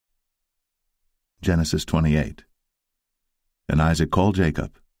Genesis 28. And Isaac called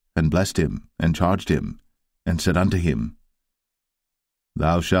Jacob, and blessed him, and charged him, and said unto him,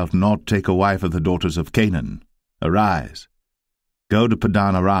 Thou shalt not take a wife of the daughters of Canaan. Arise, go to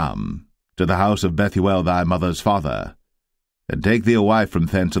Padan Aram, to the house of Bethuel thy mother's father, and take thee a wife from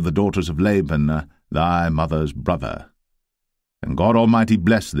thence of the daughters of Laban thy mother's brother. And God Almighty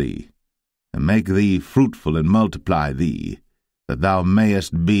bless thee, and make thee fruitful, and multiply thee, that thou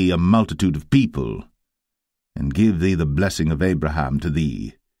mayest be a multitude of people, and give thee the blessing of Abraham to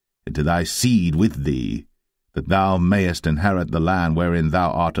thee, and to thy seed with thee, that thou mayest inherit the land wherein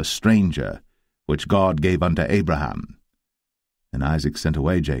thou art a stranger, which God gave unto Abraham. And Isaac sent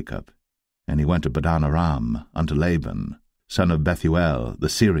away Jacob, and he went to Padan Aram unto Laban, son of Bethuel the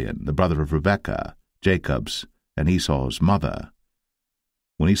Syrian, the brother of Rebekah, Jacob's and Esau's mother.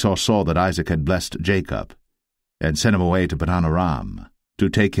 When Esau saw that Isaac had blessed Jacob, and sent him away to Padan Aram, to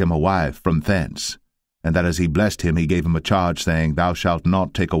take him a wife from thence, and that as he blessed him he gave him a charge, saying, Thou shalt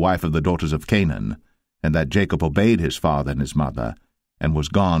not take a wife of the daughters of Canaan, and that Jacob obeyed his father and his mother, and was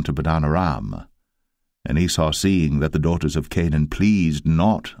gone to Padan Aram. And Esau, seeing that the daughters of Canaan pleased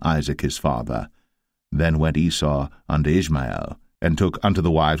not Isaac his father, then went Esau unto Ishmael, and took unto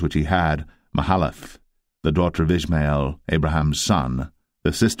the wives which he had Mahalath, the daughter of Ishmael, Abraham's son,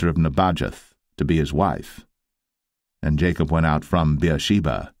 the sister of Nebajoth, to be his wife. And Jacob went out from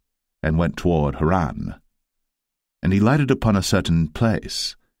Beersheba, and went toward Haran. And he lighted upon a certain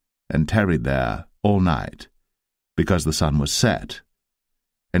place, and tarried there all night, because the sun was set.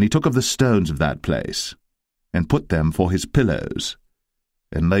 And he took of the stones of that place, and put them for his pillows,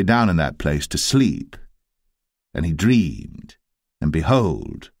 and lay down in that place to sleep. And he dreamed, and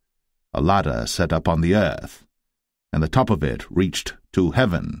behold, a ladder set up on the earth, and the top of it reached to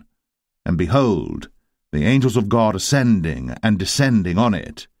heaven, and behold, the angels of God ascending and descending on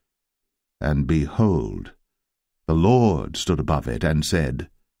it. And behold, the Lord stood above it, and said,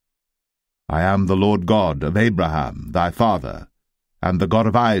 I am the Lord God of Abraham thy father, and the God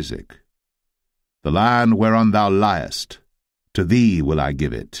of Isaac. The land whereon thou liest, to thee will I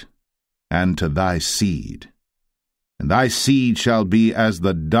give it, and to thy seed. And thy seed shall be as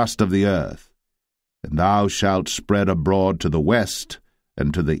the dust of the earth, and thou shalt spread abroad to the west,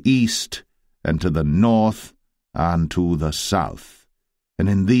 and to the east, and to the north, and to the south. And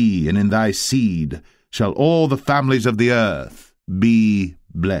in thee and in thy seed shall all the families of the earth be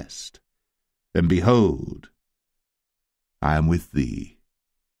blessed. And behold, I am with thee,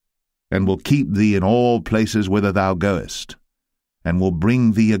 and will keep thee in all places whither thou goest, and will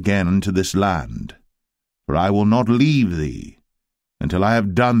bring thee again into this land. For I will not leave thee until I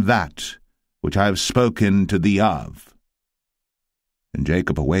have done that which I have spoken to thee of. And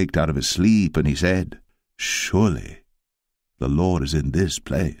Jacob awaked out of his sleep, and he said, Surely the Lord is in this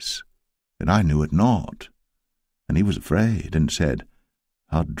place, and I knew it not. And he was afraid, and said,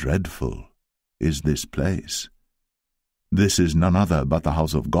 How dreadful is this place! This is none other but the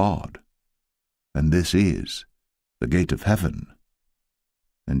house of God, and this is the gate of heaven.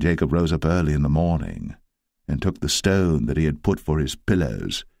 And Jacob rose up early in the morning, and took the stone that he had put for his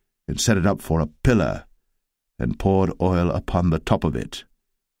pillows, and set it up for a pillar, and poured oil upon the top of it.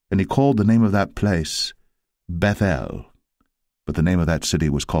 And he called the name of that place Bethel, but the name of that city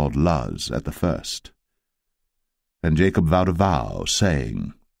was called Luz at the first. And Jacob vowed a vow,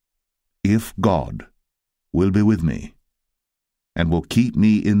 saying, If God will be with me, and will keep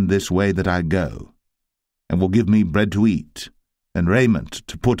me in this way that I go, and will give me bread to eat, and raiment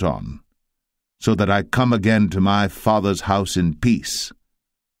to put on, so that I come again to my father's house in peace,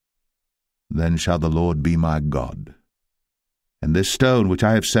 then shall the Lord be my God, and this stone which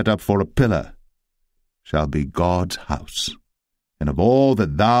I have set up for a pillar shall be God's house, and of all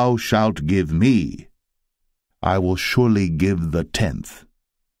that thou shalt give me, I will surely give the 10th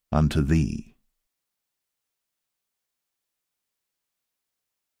unto thee.